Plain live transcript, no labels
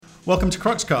Welcome to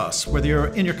Cruxcast. Whether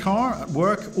you're in your car, at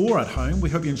work, or at home,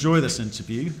 we hope you enjoy this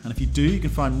interview. And if you do, you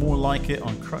can find more like it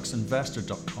on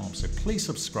cruxinvestor.com. So please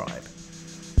subscribe.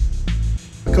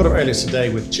 I caught up earlier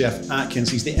today with Jeff Atkins.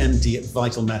 He's the MD at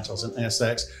Vital Metals, an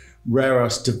ASX rare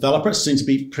earths developer, soon to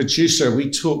be producer.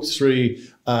 We talked through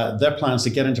their plans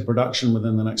to get into production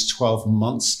within the next 12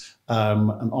 months,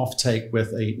 an offtake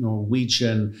with a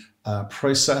Norwegian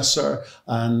processor,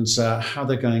 and how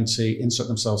they're going to insert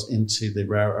themselves into the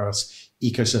rare earths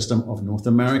ecosystem of North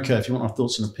America. If you want our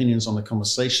thoughts and opinions on the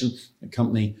conversation,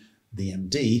 accompany the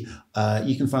MD,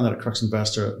 you can find that at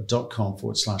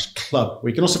cruxinvestor.com/club, where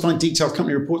you can also find detailed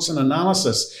company reports and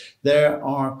analysis. There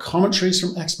are commentaries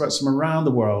from experts from around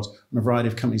the world on a variety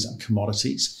of companies and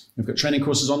commodities. We've got training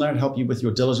courses on there to help you with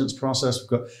your diligence process. We've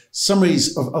got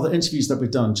summaries of other interviews that we've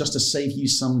done just to save you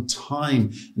some time.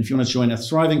 And if you want to join a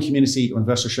thriving community of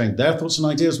investors sharing their thoughts and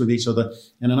ideas with each other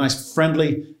in a nice,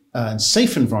 friendly, and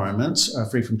safe environment,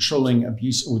 free from trolling,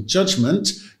 abuse, or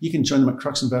judgment, you can join them at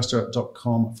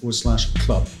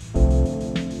cruxinvestor.com/club.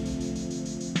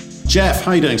 Jeff,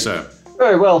 how are you doing, sir?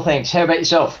 Very well, thanks. How about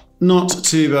yourself? Not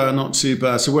too bad, not too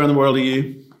bad. So where in the world are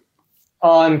you?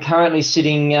 I'm currently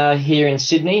sitting here in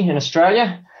Sydney, in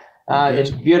Australia.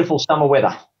 It's beautiful summer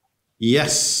weather.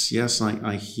 Yes,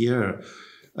 I hear.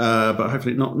 But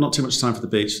hopefully not too much time for the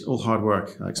beach. All hard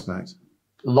work, I expect.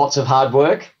 Lots of hard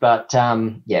work, but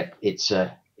it's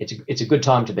a good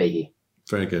time to be here.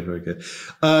 Very good, very good.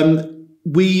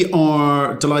 We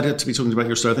are delighted to be talking about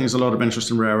your story. I think there's a lot of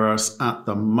interest in rare earths at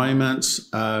the moment.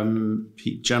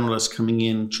 Generalists coming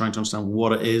in, trying to understand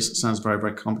what it is. It sounds very,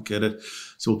 very complicated.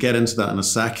 So we'll get into that in a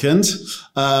second.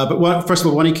 First of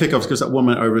all, why don't you kick off? Give us that 1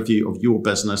 minute overview of your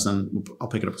business, and I'll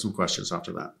pick it up with some questions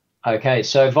after that. Okay,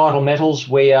 so Vital Metals,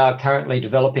 we are currently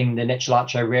developing the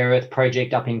Nechalacho rare earth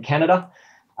project up in Canada.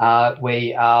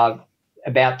 We are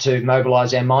about to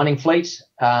mobilise our mining fleet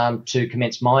to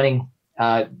commence mining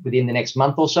within the next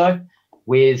month or so,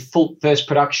 with full first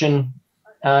production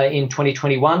in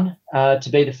 2021 to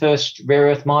be the first rare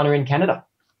earth miner in Canada.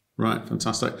 Right,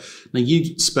 fantastic. Now,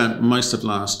 you spent most of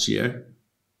last year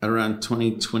at around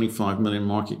 25 million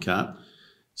market cap.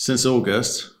 Since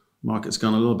August, market's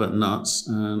gone a little bit nuts,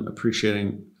 and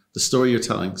appreciating the story you're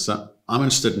telling. So I'm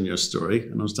interested in your story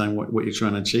and understanding what you're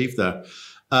trying to achieve there.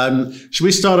 Should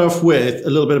we start off with a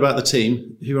little bit about the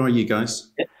team? Who are you guys?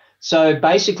 So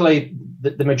basically,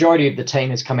 the majority of the team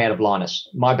has come out of Lynas.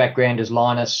 My background is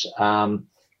Lynas.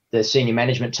 The senior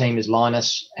management team is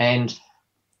Lynas, and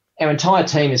our entire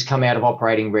team has come out of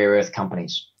operating rare earth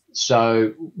companies.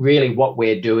 So really what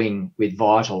we're doing with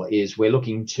Vital is we're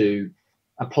looking to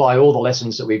apply all the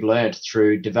lessons that we've learned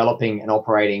through developing and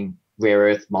operating rare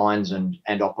earth mines and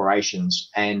operations,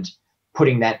 and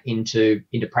putting that into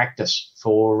practice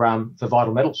for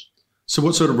Vital Metals. So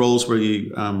what sort of roles were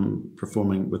you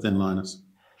performing within Lynas?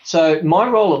 So my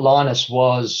role at Lynas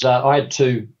was, I had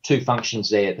two functions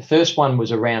there. The first one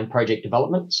was around project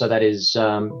development. So that is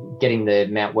getting the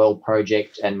Mount Weld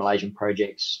project and Malaysian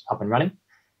projects up and running.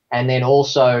 And then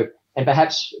also, and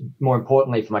perhaps more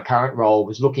importantly for my current role,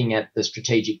 was looking at the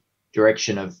strategic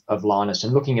direction of Lynas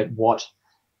and looking at what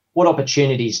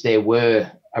opportunities there were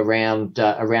around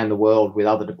the world with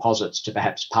other deposits to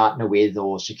perhaps partner with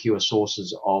or secure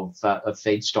sources of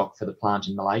feedstock for the plant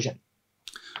in Malaysia.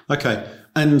 Okay,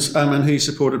 and who you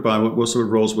supported by? What sort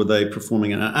of roles were they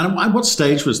performing in? And at what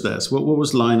stage was this? What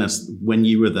was Lynas when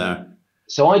you were there?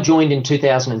 So I joined in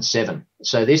 2007.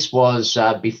 So this was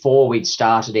before we'd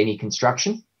started any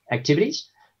construction activities.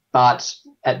 But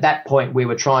at that point, we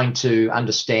were trying to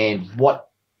understand what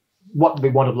we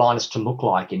wanted Lynas to look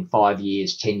like in 5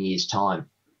 years, 10 years' time.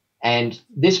 And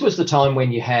this was the time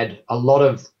when you had a lot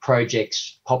of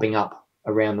projects popping up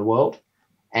around the world.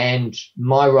 And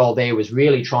my role there was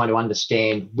really trying to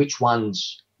understand which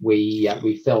ones we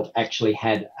felt actually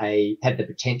had the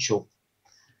potential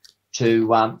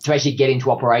to actually get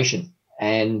into operation,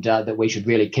 and that we should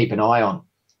really keep an eye on.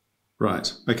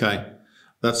 Right. Okay.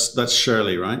 That's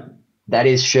Shirley, right? That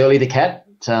is Shirley the cat.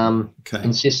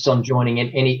 Insists on joining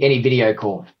in any video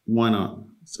call. Why not?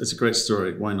 It's a great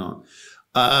story. Why not?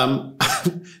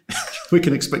 We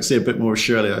can expect to see a bit more of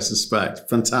Shirley, I suspect.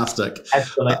 Fantastic.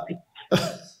 Absolutely.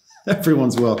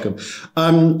 Everyone's welcome.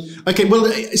 Okay,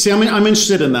 well, see, I'm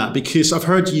interested in that because I've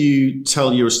heard you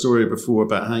tell your story before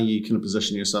about how you kind of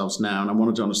position yourselves now, and I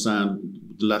wanted to understand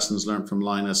the lessons learned from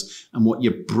Lynas and what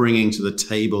you're bringing to the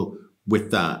table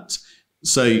with that.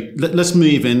 So let's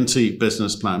move into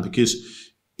business plan, because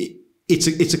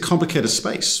it's a complicated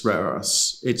space, rare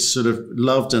earths. It's sort of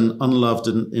loved and unloved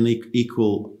in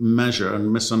equal measure,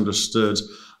 and misunderstood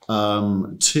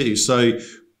too. So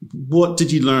what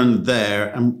did you learn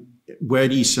there? And where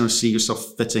do you sort of see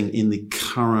yourself fitting in the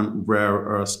current rare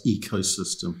earth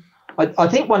ecosystem? I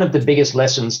think one of the biggest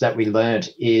lessons that we learned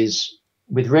is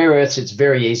with rare earths, it's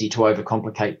very easy to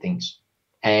overcomplicate things.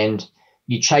 And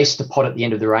you chase the pot at the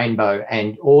end of the rainbow,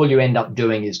 and all you end up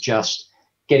doing is just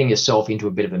getting yourself into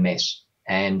a bit of a mess.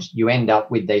 And you end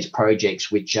up with these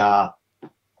projects which are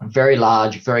very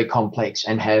large, very complex,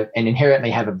 and inherently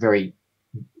have a very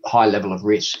high level of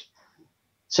risk.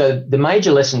 So the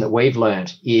major lesson that we've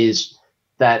learned is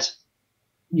that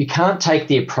you can't take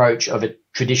the approach of a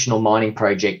traditional mining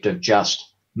project of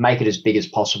just make it as big as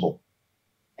possible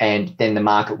and then the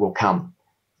market will come.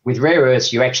 With rare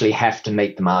earths, you actually have to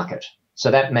meet the market.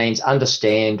 So that means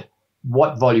understand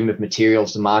what volume of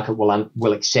materials the market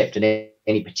will accept at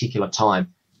any particular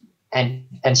time, and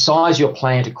size your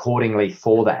plant accordingly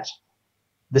for that.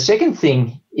 The second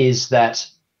thing is that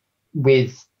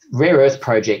with rare earth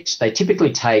projects, they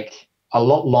typically take a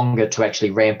lot longer to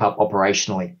actually ramp up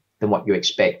operationally than what you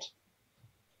expect.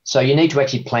 So you need to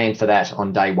actually plan for that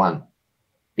on day one,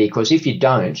 because if you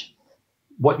don't,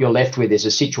 what you're left with is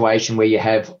a situation where you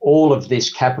have all of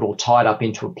this capital tied up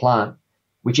into a plant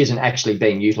which isn't actually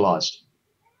being utilized.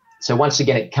 So once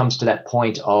again, it comes to that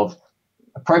point of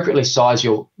appropriately size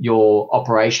your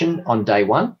operation on day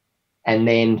one, and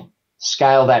then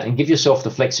scale that and give yourself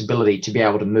the flexibility to be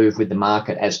able to move with the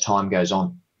market as time goes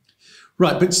on.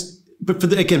 Right, but for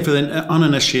the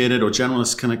uninitiated or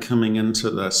generalists kind of coming into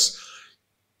this,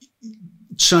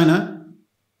 China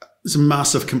is a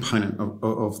massive component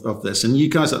of this. And you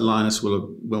guys at Lynas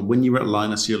when you were at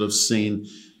Lynas, you'll have seen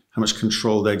how much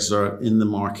control they exert in the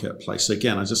marketplace. So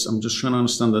again, I'm just trying to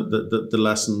understand the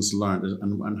lessons learned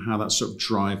and how that's sort of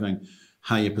driving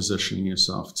how you're positioning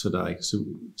yourself today.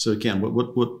 So again,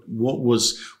 what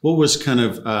was kind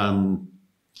of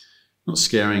not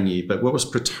scaring you, but what was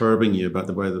perturbing you about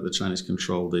the way that the Chinese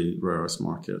control the rare earth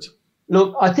market?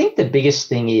 Look, I think the biggest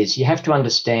thing is you have to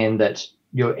understand that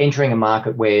you're entering a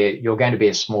market where you're going to be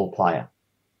a small player.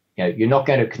 You know, you're not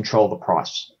going to control the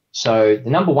price. So the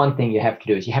number one thing you have to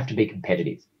do is you have to be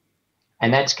competitive.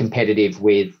 And that's competitive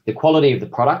with the quality of the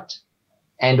product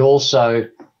and also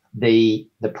the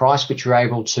price which you're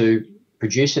able to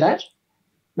produce it at.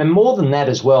 And more than that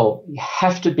as well, you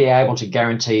have to be able to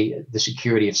guarantee the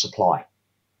security of supply.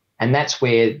 And that's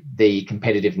where the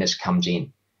competitiveness comes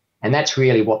in. And that's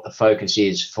really what the focus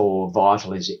is for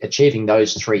Vital, is achieving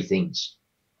those three things.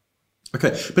 Okay,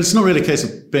 but it's not really a case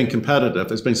of being competitive.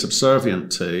 It's being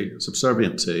subservient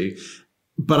to,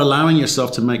 but allowing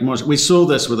yourself to make margin. We saw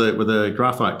this with a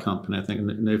graphite company, I think,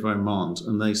 Nouveau Monde,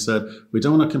 and they said, we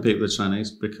don't want to compete with the Chinese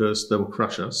because they will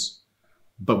crush us,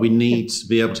 but we need to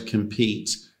be able to compete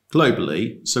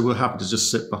globally, so we're happy to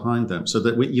just sit behind them. So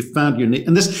that you found your need.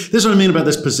 And this is what I mean about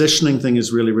this positioning thing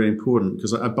is really, really important,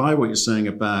 because I buy what you're saying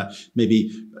about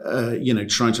maybe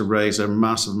trying to raise a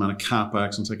massive amount of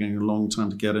capex and taking a long time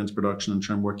to get into production and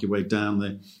try and work your way down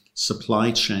the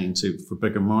supply chain for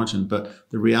bigger margin. But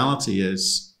the reality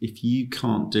is, if you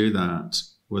can't do that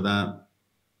without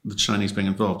the Chinese being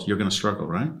involved, you're going to struggle,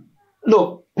 right?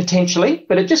 Look, potentially,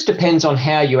 but it just depends on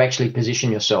how you actually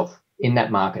position yourself in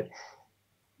that market.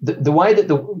 The way that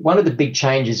one of the big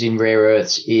changes in rare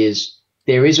earths is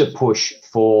there is a push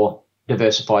for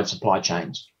diversified supply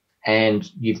chains, and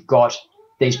you've got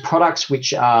these products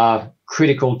which are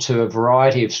critical to a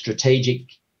variety of strategic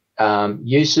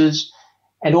uses,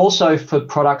 and also for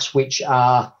products which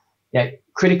are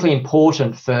critically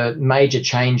important for major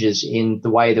changes in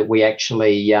the way that we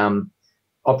actually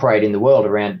operate in the world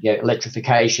around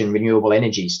electrification, renewable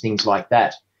energies, things like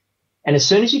that. And as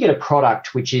soon as you get a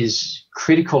product which is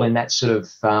critical in that sort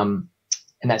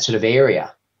of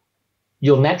area,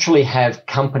 you'll naturally have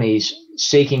companies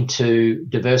seeking to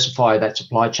diversify that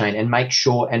supply chain and make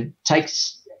sure and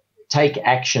take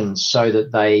actions so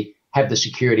that they have the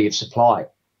security of supply.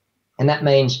 And that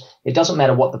means it doesn't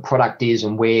matter what the product is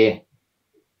and where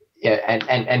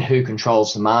and who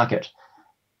controls the market.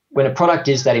 When a product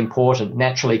is that important,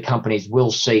 naturally companies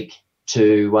will seek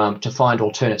to find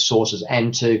alternate sources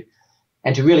and to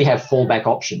really have fallback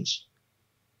options.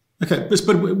 Okay,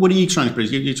 but what are you trying to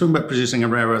produce? You're talking about producing a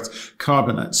rare earth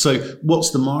carbonate. So what's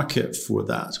the market for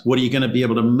that? What are you going to be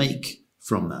able to make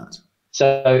from that?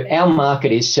 So our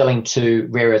market is selling to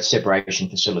rare earth separation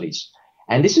facilities.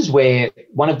 And this is where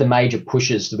one of the major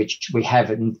pushes which we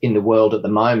have in the world at the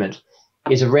moment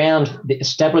is around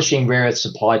establishing rare earth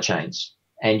supply chains.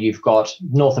 And you've got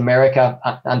North America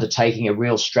undertaking a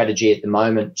real strategy at the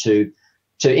moment to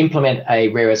implement a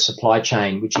rare earth supply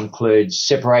chain, which includes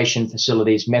separation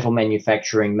facilities, metal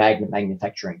manufacturing, magnet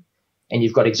manufacturing. And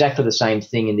you've got exactly the same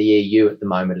thing in the EU at the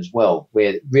moment as well,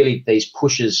 where really these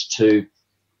pushes to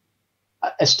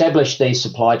establish these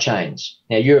supply chains.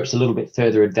 Now, Europe's a little bit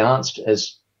further advanced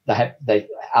as they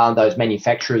are those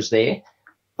manufacturers there,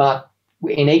 but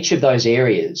in each of those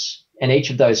areas and each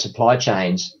of those supply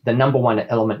chains, the number one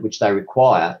element which they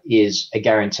require is a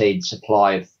guaranteed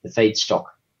supply of the feedstock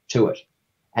to it.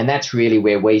 And that's really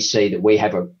where we see that we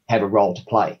have a role to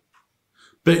play.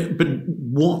 But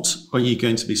what are you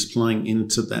going to be supplying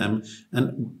into them,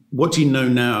 and what do you know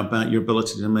now about your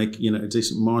ability to make a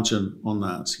decent margin on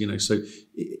that? So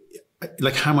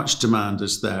like how much demand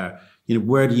is there?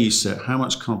 Where do you sit? How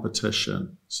much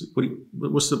competition? So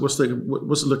what's it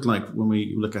look like when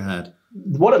we look ahead?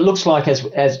 What it looks like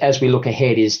as we look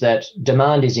ahead is that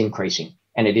demand is increasing,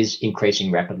 and it is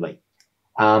increasing rapidly.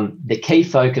 The key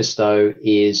focus, though,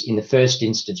 is in the first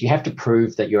instance, you have to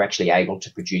prove that you're actually able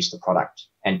to produce the product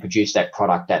and produce that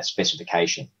product at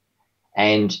specification.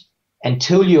 And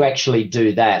until you actually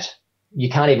do that, you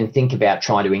can't even think about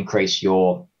trying to increase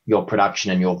your production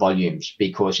and your volumes,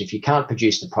 because if you can't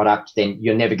produce the product, then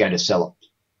you're never going to sell it.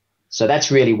 So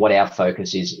that's really what our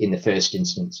focus is in the first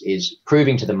instance, is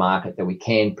proving to the market that we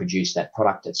can produce that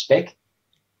product at spec,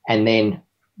 and then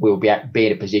we'll be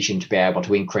in a position to be able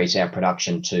to increase our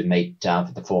production to meet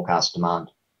the forecast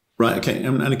demand. Right. Okay.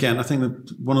 And again, I think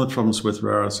that one of the problems with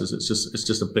rare earths is it's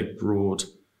just a big, broad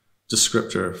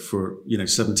descriptor for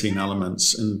 17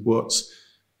 elements. And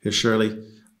here's Shirley.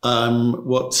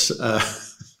 We'll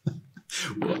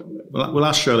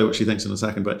ask Shirley what she thinks in a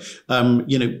second. But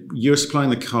you're supplying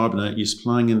the carbonate. You're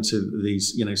supplying into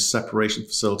these separation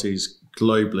facilities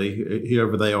globally,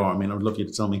 whoever they are. I mean, I would love you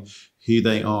to tell me who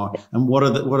they are and what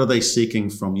are they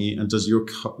seeking from you, and does your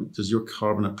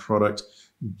carbonate product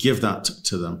give that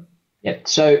to them? Yeah.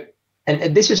 So,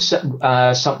 and this is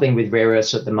something with rare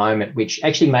earths at the moment, which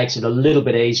actually makes it a little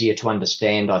bit easier to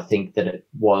understand, I think, than it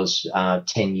was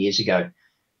 10 years ago.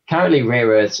 Currently, rare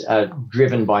earths are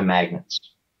driven by magnets,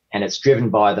 and it's driven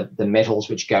by the metals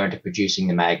which go into producing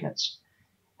the magnets,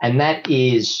 and that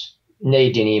is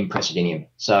neodymium, praseodymium.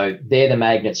 So they're the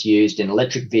magnets used in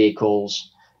electric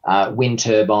vehicles, wind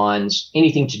turbines,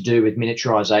 anything to do with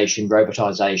miniaturization,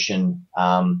 robotization,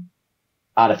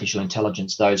 artificial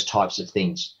intelligence, those types of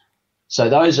things. So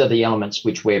those are the elements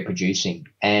which we're producing,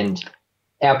 and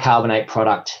our carbonate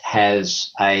product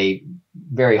has a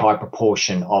very high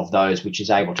proportion of those which is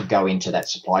able to go into that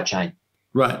supply chain.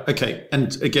 Right. Okay.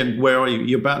 And again, where are you?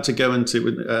 You're about to go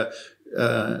into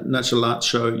Natural Art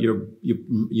Show.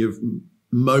 You've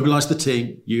mobilized the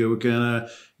team. You're going to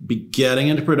be getting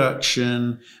into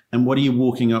production. And what are you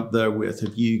walking up there with?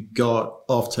 Have you got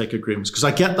offtake agreements? Because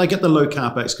I get the low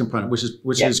capex component,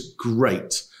 which is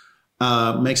great.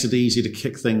 Makes it easy to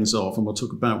kick things off, and we'll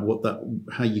talk about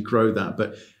how you grow that.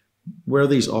 But where are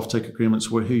these offtake agreements?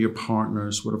 Who are your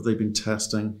partners? What have they been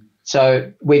testing?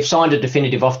 So we've signed a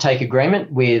definitive offtake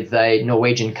agreement with a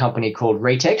Norwegian company called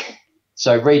Retec.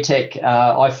 So Retec,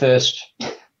 I first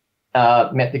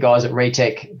met the guys at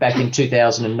Retec back in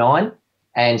 2009.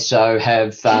 And so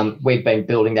we've been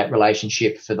building that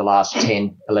relationship for the last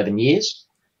 10, 11 years.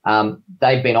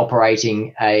 They've been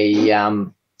operating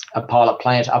a pilot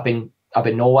plant up in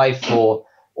Norway for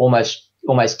almost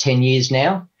 10 years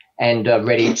now, and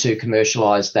ready to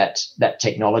commercialize that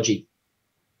technology.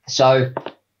 So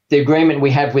the agreement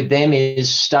we have with them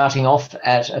is starting off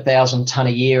at 1,000 tonne a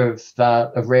year of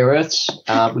rare earths,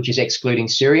 which is excluding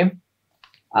cerium.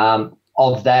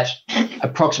 Of that,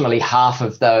 approximately half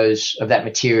of that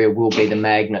material will be the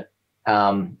magnet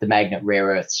rare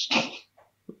earths.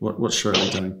 What's Shirley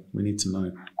doing? We need to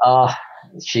know.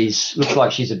 Looks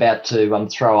like she's about to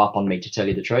throw up on me, to tell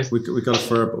you the truth. We got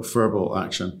a verbal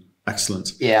action.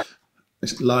 Excellent. Yeah.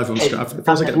 It's live on screen.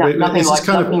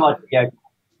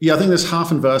 Yeah, I think there's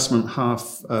half investment,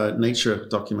 half nature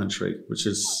documentary, which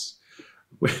is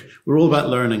we're all about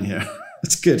learning here.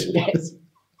 It's good. Yes.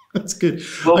 That's good.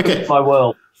 Welcome to my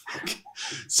world.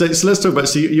 So let's talk about.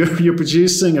 So you're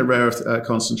producing a rare earth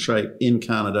concentrate in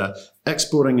Canada,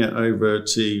 exporting it over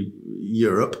to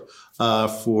Europe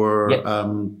for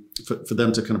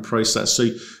them to kind of process. So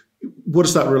what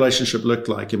does that relationship look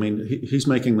like? I mean, who's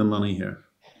making the money here?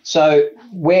 So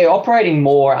we're operating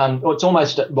more.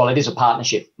 It is a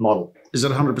partnership model. Is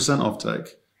it 100% offtake?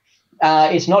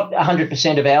 It's not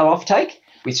 100% of our offtake.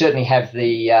 We certainly have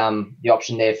the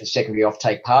option there for secondary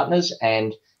offtake partners.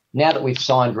 And now that we've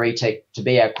signed Retec to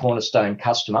be our cornerstone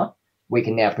customer, we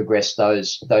can now progress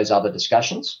those other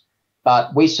discussions.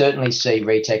 But we certainly see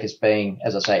Retec as being,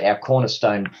 as I say, our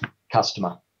cornerstone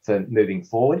customer for moving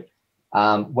forward.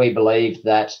 We believe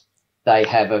that they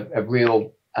have a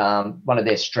real one of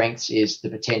their strengths is the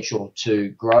potential to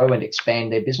grow and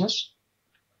expand their business.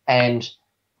 And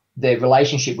the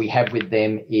relationship we have with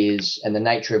them is, and the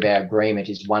nature of our agreement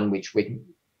is one which we're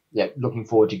looking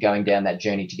forward to going down that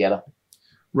journey together.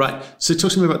 Right. So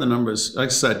talk to me about the numbers. Like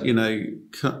I said,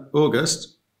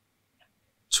 August,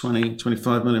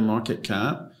 25 million market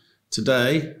cap.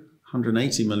 Today,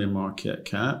 180 million market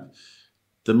cap.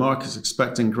 The market's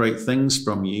expecting great things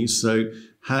from you. So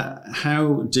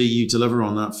how do you deliver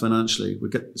on that financially?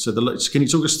 Can you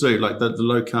talk us through like the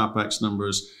low capex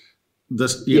numbers,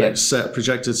 set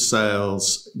projected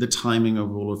sales, the timing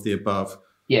of all of the above?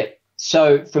 Yeah.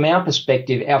 So from our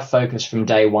perspective, our focus from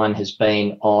day one has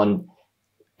been on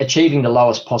achieving the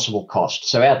lowest possible cost.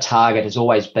 So our target has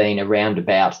always been around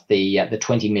about the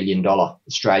 $20 million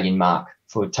Australian mark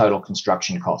for total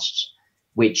construction costs,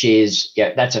 which is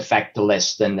that's a factor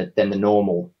less than the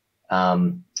normal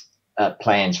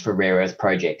plans for rare earth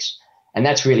projects, and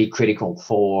that's really critical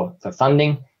for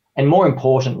funding and, more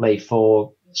importantly,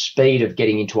 for speed of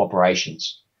getting into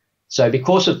operations. So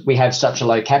because we have such a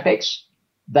low capex,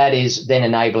 that is then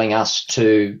enabling us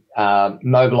to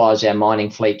mobilise our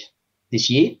mining fleet this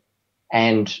year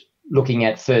and looking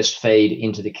at first feed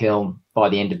into the kiln by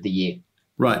the end of the year.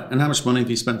 Right. And how much money have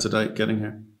you spent to date getting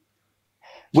here?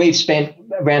 We've spent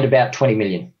around about 20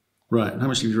 million. Right. And how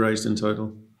much have you raised in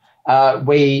total?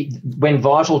 When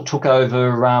Vital took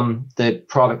over the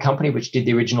private company which did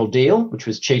the original deal, which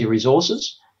was Cheetah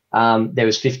Resources, there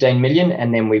was 15 million,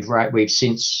 and then we've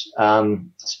since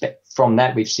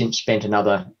spent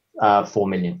another 4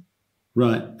 million.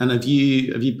 Right. And have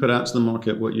you put out to the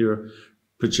market what you're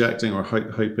projecting or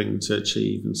hoping to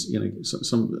achieve, and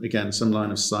some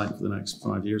line of sight for the next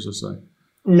 5 years or so?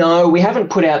 No, we haven't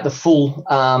put out the full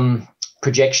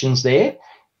projections there.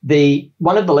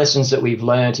 One of the lessons that we've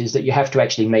learned is that you have to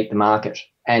actually meet the market,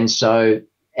 and so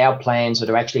our plans are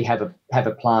to actually have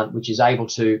a plant which is able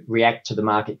to react to the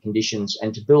market conditions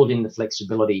and to build in the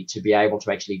flexibility to be able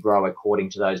to actually grow according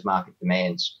to those market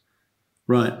demands.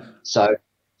 Right. So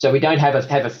we don't have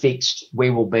a fixed.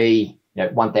 We will be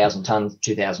 1,000 tonnes,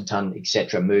 2,000 tonne,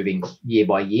 etc., moving year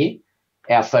by year.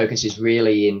 Our focus is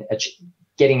really in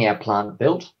getting our plant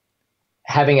built,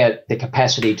 having the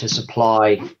capacity to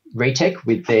supply ReTech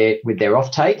with their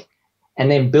offtake,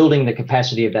 and then building the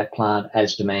capacity of that plant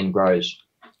as demand grows.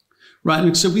 Right,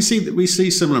 and so we see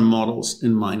similar models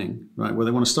in mining, right, where they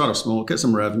want to start off small, get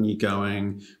some revenue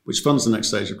going, which funds the next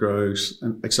stage of growth,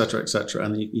 and et cetera,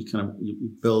 and then you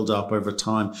build up over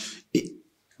time.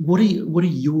 What are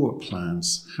your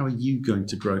plans? How are you going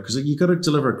to grow? Because you've got to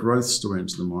deliver a growth story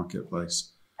into the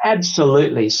marketplace.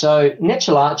 Absolutely. So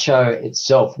Nechalacho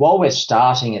itself, while we're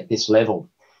starting at this level,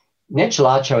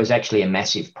 Nechalacho is actually a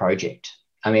massive project.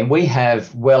 I mean, we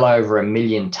have well over 1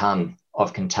 million tonne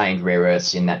of contained rare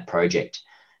earths in that project.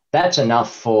 That's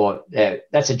enough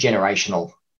that's a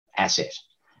generational asset.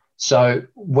 So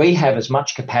we have as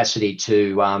much capacity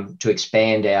to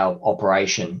expand our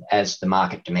operation as the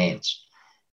market demands.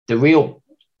 The real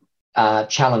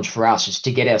challenge for us is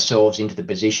to get ourselves into the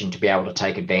position to be able to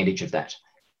take advantage of that.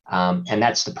 And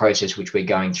that's the process which we're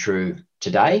going through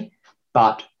today,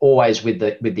 but always with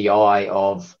the eye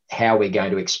of how we're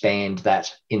going to expand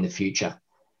that in the future.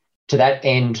 To that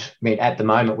end, I mean, at the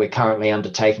moment, we're currently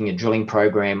undertaking a drilling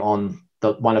program on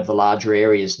one of the larger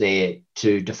areas there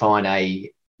to define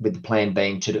with the plan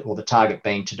being the target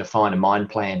being to define a mine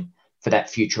plan for that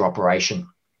future operation,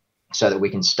 so that we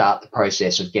can start the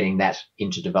process of getting that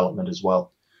into development as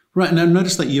well. Right. Now,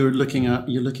 notice that you're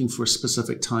looking for a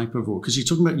specific type of ore, because you're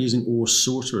talking about using ore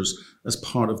sorters as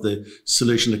part of the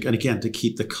solution, and again, to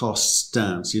keep the costs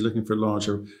down. So you're looking for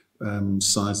larger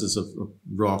sizes of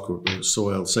rock or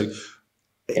soil. So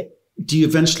do you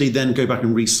eventually then go back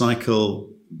and recycle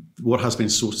what has been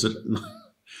sorted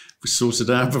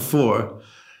out before?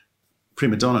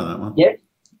 Prima donna, that one. Yeah.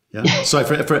 Yeah. So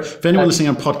for anyone listening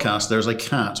on podcast, there's a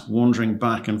cat wandering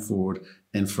back and forward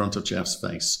in front of Jeff's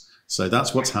face. So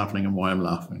that's what's happening and why I'm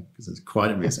laughing, because it's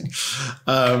quite amusing.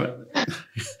 Because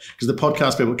the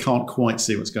podcast people can't quite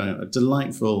see what's going on. A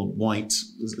delightful white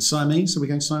Siamese. Are we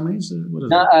going Siamese? What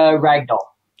is it? Ragdoll.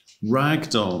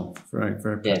 Ragdoll. Very,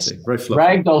 very pretty. Yes. Very fluffy.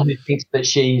 Ragdoll, who thinks that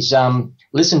she's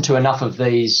listened to enough of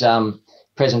these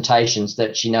presentations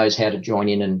that she knows how to join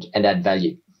in and add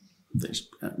value.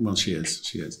 Well, she is.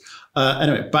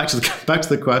 Anyway, back to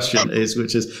the question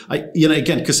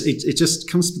again, because it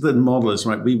just comes to the model is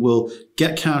right. We will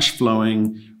get cash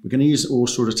flowing. We're going to use all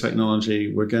sort of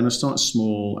technology. We're going to start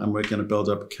small and we're going to build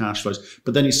up cash flows.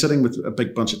 But then you're sitting with a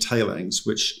big bunch of tailings,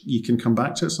 which you can come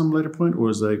back to at some later point,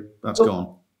 or that's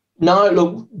gone? No,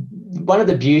 look, one of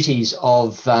the beauties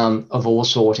of ore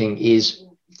sorting is,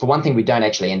 for one thing, we don't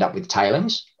actually end up with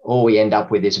tailings. All we end up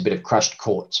with is a bit of crushed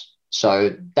quartz.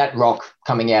 So that rock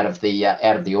coming out of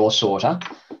the ore sorter,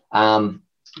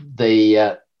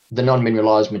 the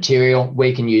non-mineralized material,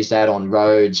 we can use that on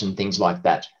roads and things like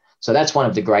that. So that's one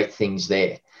of the great things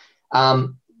there.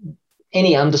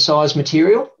 Any undersized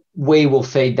material, we will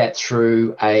feed that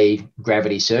through a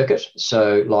gravity circuit,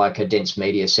 so like a dense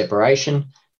media separation,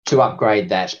 to upgrade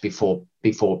that before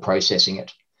processing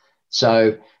it.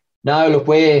 So no, look,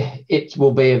 it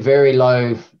will be a very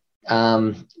low.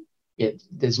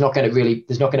 There's not going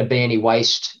to be any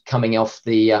waste coming off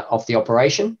the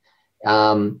operation.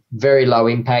 Very low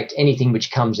impact. Anything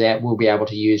which comes out, we'll be able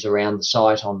to use around the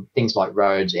site on things like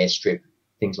roads, airstrip,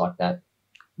 things like that.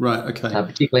 Right. Okay.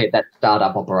 Particularly at that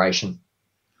startup operation.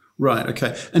 Right.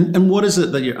 Okay. And what is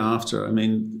it that you're after? I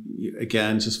mean,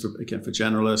 again, just for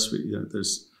generalists,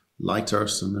 there's light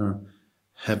earths and there are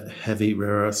heavy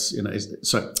rare earths.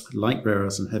 Light rare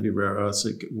earths and heavy rare earths.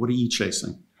 What are you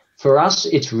chasing? For us,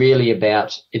 it's really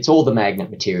it's all the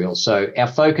magnet materials. So our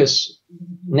focus,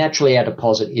 naturally, our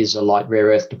deposit is a light rare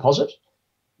earth deposit.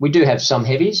 We do have some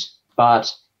heavies,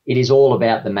 but it is all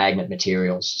about the magnet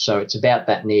materials. So it's about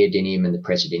that neodymium and the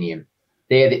praseodymium.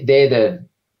 They're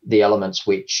the elements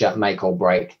which make or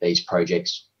break these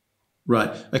projects. Right.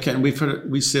 Okay. And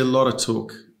we see a lot of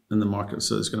talk in the market.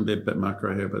 So it's going to be a bit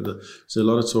macro here, but there's a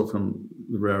lot of talk from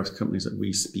the rare earth companies that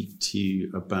we speak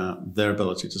to about their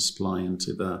ability to supply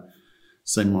into the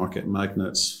same market,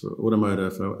 magnets for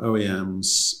automotive, for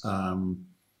OEMs,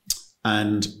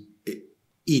 and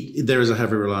there is a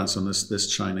heavy reliance on this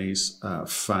Chinese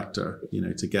factor,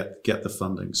 to get the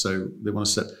funding. So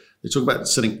they talk about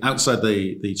sitting outside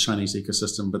the Chinese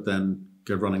ecosystem, but then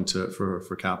go running to it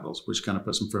for capitals, which kind of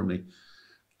puts them firmly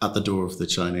at the door of the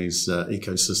Chinese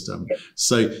ecosystem.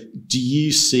 So do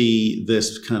you see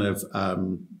this kind of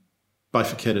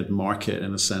bifurcated market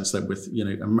in a sense that with,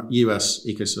 US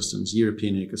ecosystems,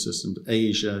 European ecosystems,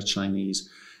 Asia, Chinese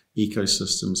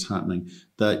ecosystems happening,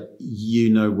 that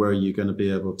where you're going to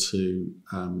be able to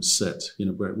sit,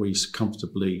 where you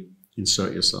comfortably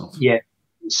insert yourself? Yeah.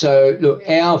 So look,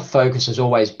 our focus has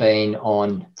always been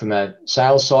on, from a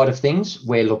sales side of things,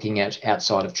 we're looking at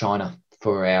outside of China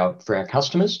for our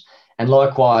customers, and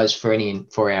likewise for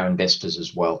our investors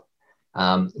as well.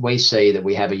 We see that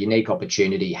we have a unique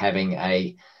opportunity having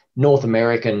a North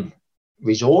American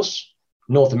resource,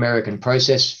 North American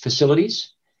process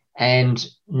facilities, and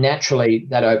naturally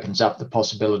that opens up the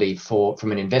possibility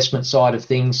from an investment side of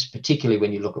things, particularly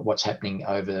when you look at what's happening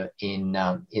over in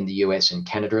the US and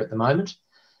Canada at the moment.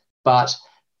 But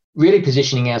really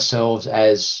positioning ourselves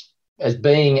as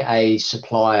being a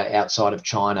supplier outside of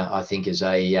China, I think is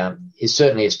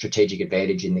certainly a strategic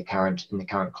advantage in the current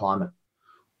climate.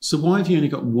 So why have you only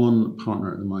got one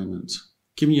partner at the moment?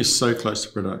 Given you're so close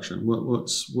to production,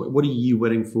 what are you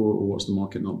waiting for, or what's the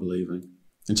market not believing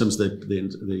in terms of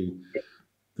the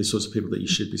sorts of people that you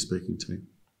should be speaking to?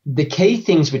 The key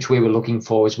things which we were looking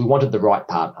for is we wanted the right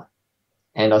partner,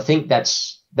 and I think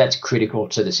that's critical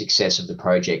to the success of the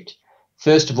project.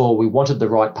 First of all, we wanted the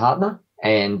right partner,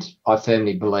 and I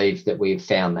firmly believe that we've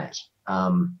found that.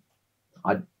 4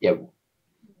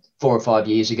 or 5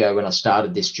 years ago when I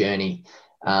started this journey,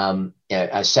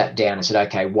 I sat down and said,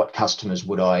 okay, what customers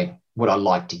would I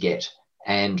like to get?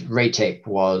 And ReTech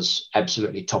was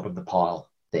absolutely top of the pile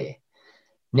there.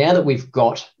 Now that we've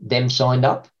got them signed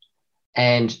up,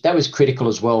 and that was critical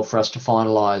as well for us to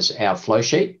finalize our flow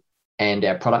sheet and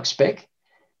our product spec.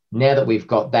 Now that we've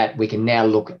got that, we can now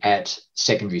look at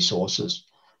secondary sources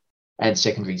and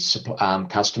secondary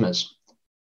customers.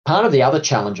 Part of the other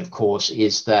challenge, of course,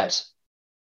 is that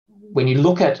when you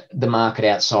look at the market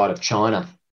outside of China,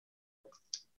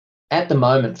 at the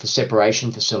moment for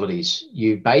separation facilities,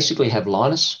 you basically have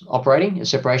Lynas operating a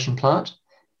separation plant,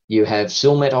 you have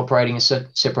Silmet operating a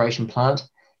separation plant,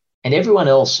 and everyone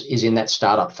else is in that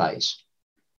startup phase.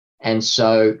 And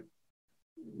so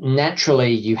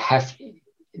naturally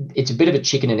it's a bit of a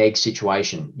chicken and egg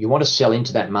situation. You want to sell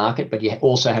into that market, but you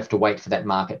also have to wait for that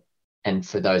market and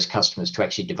for those customers to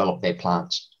actually develop their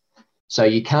plants. So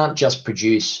you can't just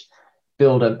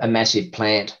build a massive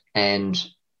plant and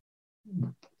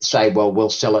say, well, we'll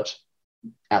sell it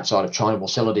outside of China, we'll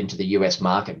sell it into the US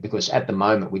market, because at the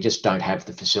moment we just don't have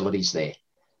the facilities there.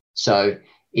 So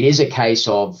it is a case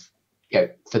of,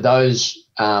 for those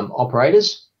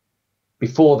operators,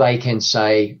 before they can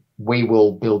say, we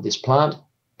will build this plant,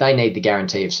 they need the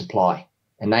guarantee of supply,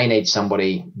 and they need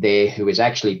somebody there who is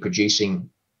actually producing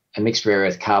a mixed rare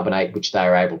earth carbonate, which they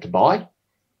are able to buy.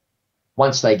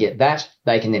 Once they get that,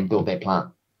 they can then build their plant.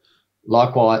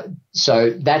 Likewise,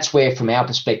 so that's where, from our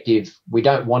perspective, we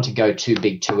don't want to go too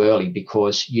big too early,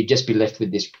 because you'd just be left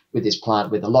with this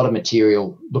plant with a lot of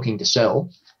material looking to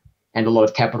sell, and a lot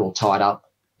of capital tied up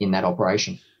in that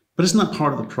operation. But isn't that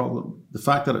part of the problem? The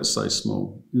fact that it's so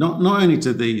small. Not only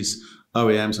do these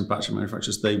OEMs and battery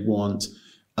manufacturers, they want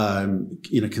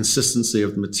consistency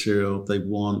of the material. They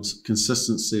want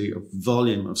consistency of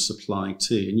volume of supply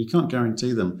too, and you can't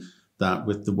guarantee them that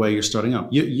with the way you're starting up.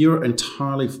 You're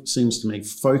entirely, seems to me,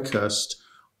 focused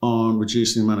on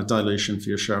reducing the amount of dilution for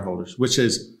your shareholders, which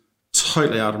is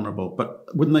totally admirable. But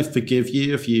wouldn't they forgive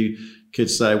you if you could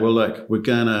say, well, look,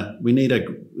 we need a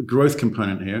growth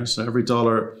component here. So every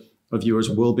dollar of yours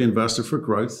will be invested for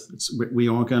growth. We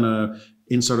are going to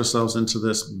insert ourselves into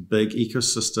this big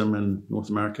ecosystem in North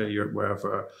America, Europe,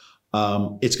 wherever.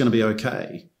 It's going to be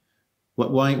okay.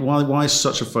 Why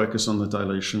such a focus on the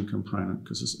dilution component?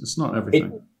 Because it's not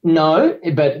everything. No,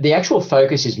 but the actual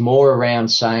focus is more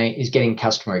around getting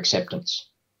customer acceptance.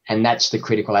 And that's the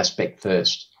critical aspect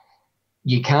first.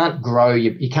 You can't grow,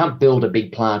 you can't build a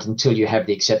big plant until you have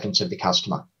the acceptance of the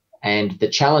customer. And the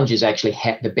challenge is actually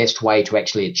the best way to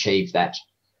actually achieve that.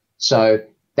 So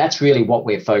that's really what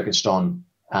we're focused on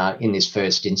in this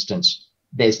first instance.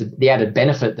 There's the added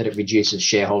benefit that it reduces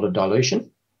shareholder dilution,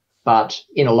 but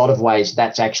in a lot of ways,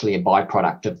 that's actually a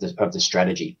byproduct of the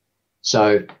strategy.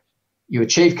 So you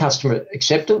achieve customer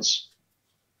acceptance.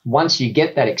 Once you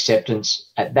get that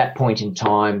acceptance, at that point in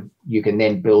time, you can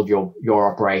then build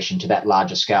your operation to that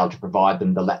larger scale to provide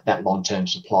them that long-term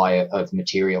supply of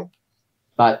material.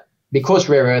 But because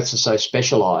rare earths are so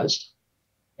specialized,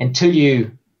 until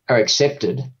you are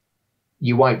accepted,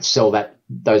 you won't sell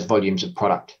those volumes of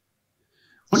product.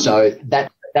 So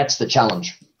that's the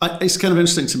challenge. It's kind of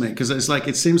interesting to me because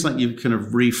it seems like you've kind of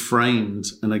reframed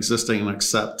an existing and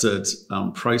accepted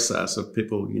process of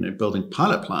people, building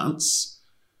pilot plants,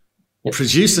 yep,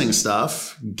 producing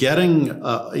stuff, getting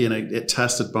it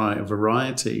tested by a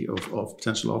variety of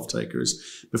potential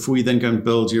off-takers before you then go and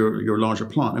build your larger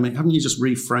plant. I mean, haven't you just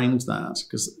reframed that?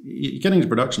 Because you're getting into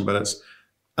production, but it's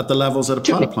at the levels that a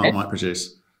pilot plant might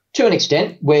produce. To an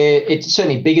extent, where it's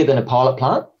certainly bigger than a pilot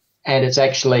plant, and it's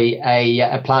actually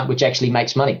a plant which actually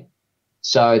makes money.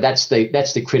 So that's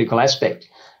the critical aspect.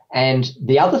 And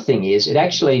the other thing is, it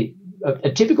actually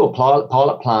a typical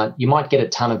pilot plant, you might get a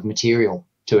ton of material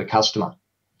to a customer,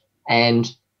 and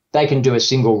they can do a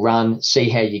single run, see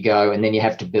how you go, and then you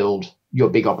have to build your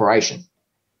big operation.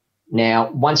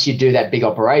 Now, once you do that big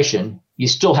operation, you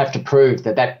still have to prove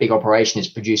that big operation is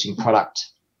producing product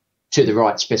to the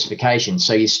right specifications.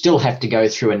 So you still have to go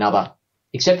through another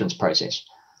acceptance process.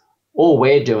 All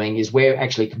we're doing is we're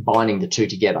actually combining the two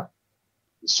together.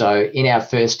 So in our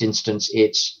first instance,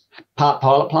 it's part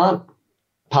pilot plant,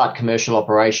 part commercial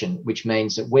operation, which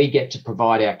means that we get to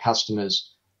provide our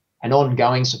customers an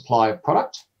ongoing supply of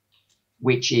product,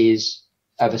 which is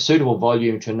of a suitable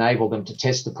volume to enable them to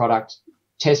test the product,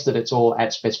 test that it's all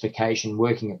at specification,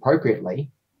 working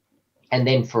appropriately, and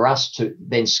then for us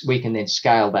we can then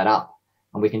scale that up,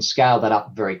 and we can scale that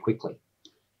up very quickly.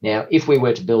 Now, if we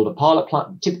were to build a pilot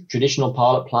plant, traditional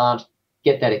pilot plant,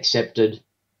 get that accepted,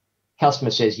 customer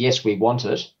says, yes, we want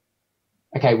it.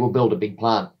 Okay, we'll build a big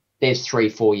plant. There's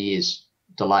 3-4 years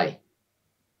delay.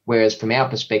 Whereas from our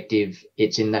perspective,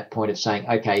 it's in that point of saying,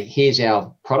 okay, here's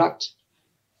our product.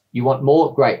 You want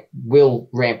more? Great. We'll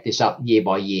ramp this up year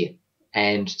by year.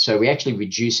 And so we actually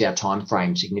reduce our time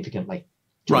frame significantly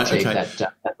to achieve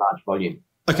that large volume.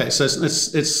 Okay, so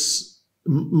it's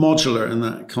modular in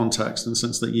that context, in the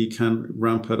sense that you can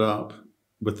ramp it up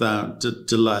without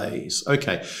delays.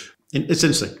 Okay, it's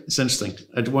interesting. It's interesting.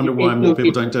 I wonder why more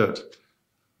people don't do it.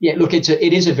 Yeah, look, it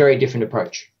is a very different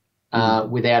approach,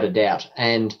 without a doubt,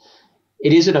 and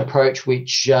it is an approach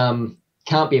which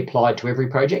can't be applied to every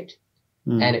project,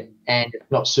 and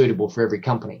it's not suitable for every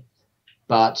company.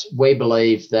 But we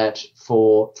believe that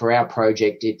for our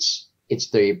project, it's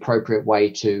the appropriate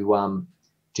way to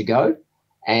go.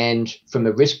 And from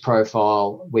the risk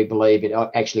profile, we believe it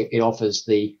offers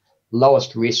the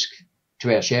lowest risk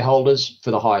to our shareholders for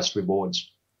the highest rewards.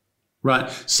 Right.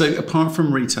 So apart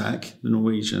from Retec, the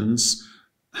Norwegians,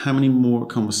 how many more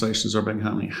conversations are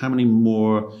happening? How many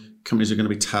more companies are going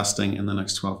to be testing in the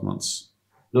next 12 months?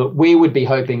 Look, we would be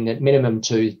hoping that minimum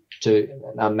 2 to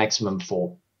maximum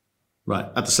 4. Right.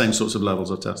 At the same sorts of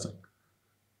levels of testing.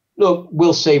 Look,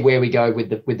 we'll see where we go with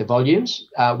the volumes.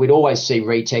 We'd always see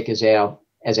Retec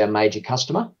as our major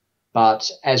customer, but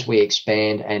as we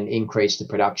expand and increase the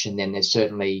production, then there's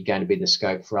certainly going to be the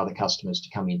scope for other customers to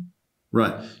come in.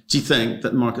 Right. Do you think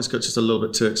that the market's got just a little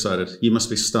bit too excited? You must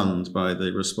be stunned by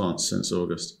the response since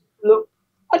August. Look,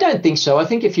 I don't think so. I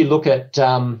think if you look at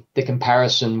the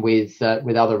comparison with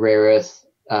other rare earth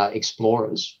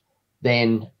explorers,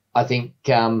 then I think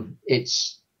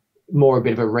it's more a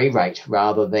bit of a re-rate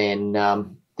rather than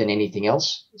than anything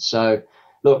else. So,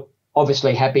 look,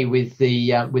 obviously happy with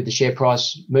the share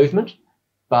price movement,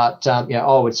 but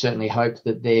I would certainly hope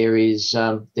that there's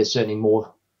certainly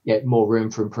more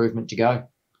room for improvement to go.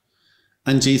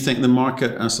 And do you think the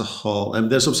market as a whole,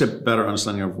 and there's obviously a better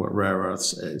understanding of what rare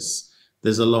earths is,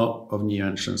 there's a lot of new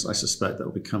entrants, I suspect, that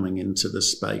will be coming into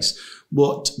this space.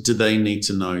 What do they need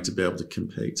to know to be able to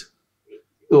compete?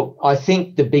 Look, I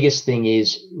think the biggest thing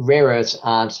is rare earths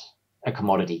aren't a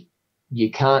commodity.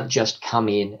 You can't just come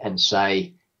in and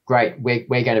say, great, we're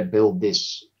going to build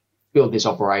this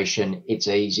operation. It's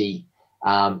easy.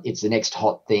 It's the next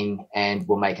hot thing and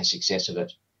we'll make a success of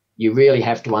it. You really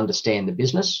have to understand the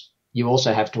business. You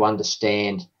also have to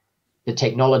understand the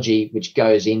technology which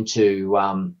goes into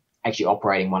actually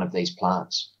operating one of these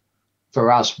plants.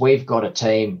 For us, we've got a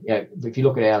team. If you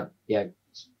look at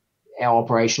our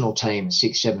operational team,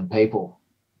 6-7 people,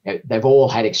 they've all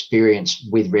had experience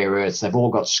with rare earths. They've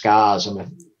all got scars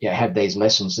and have these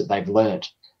lessons that they've learnt.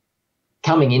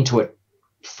 Coming into it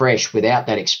fresh without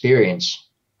that experience,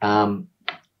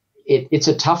 it's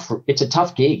a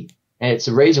tough gig. And it's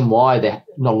the reason why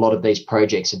not a lot of these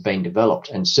projects have been developed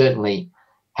and certainly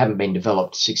haven't been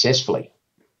developed successfully.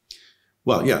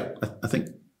 Well, yeah, I think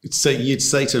you'd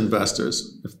say to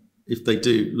investors, if they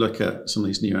do look at some of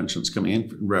these new entrants coming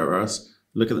in, rare earths,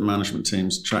 look at the management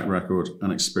team's track record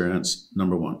and experience,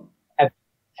 number one.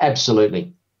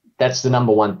 Absolutely. That's the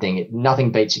number one thing.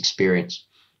 Nothing beats experience.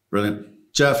 Brilliant.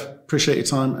 Jeff, appreciate your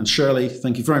time. And Shirley,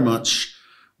 thank you very much.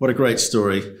 What a great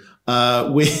story.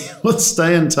 We will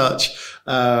stay in touch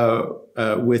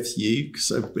with you.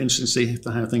 So interesting to see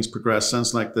how things progress.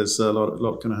 Sounds like there's a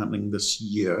lot kind of happening this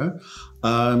year.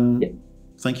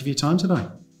 Thank you for your time today.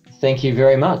 Thank you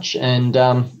very much. And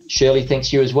Shirley,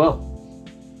 thanks you as well.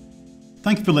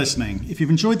 Thank you for listening. If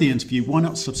you've enjoyed the interview, why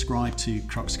not subscribe to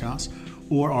Cruxcast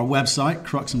or our website,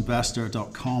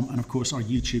 cruxinvestor.com, and of course our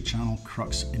YouTube channel,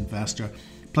 Crux Investor.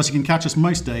 Plus you can catch us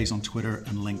most days on Twitter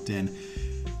and LinkedIn.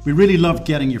 We really love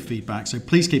getting your feedback, so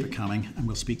please keep it coming and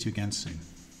we'll speak to you again soon.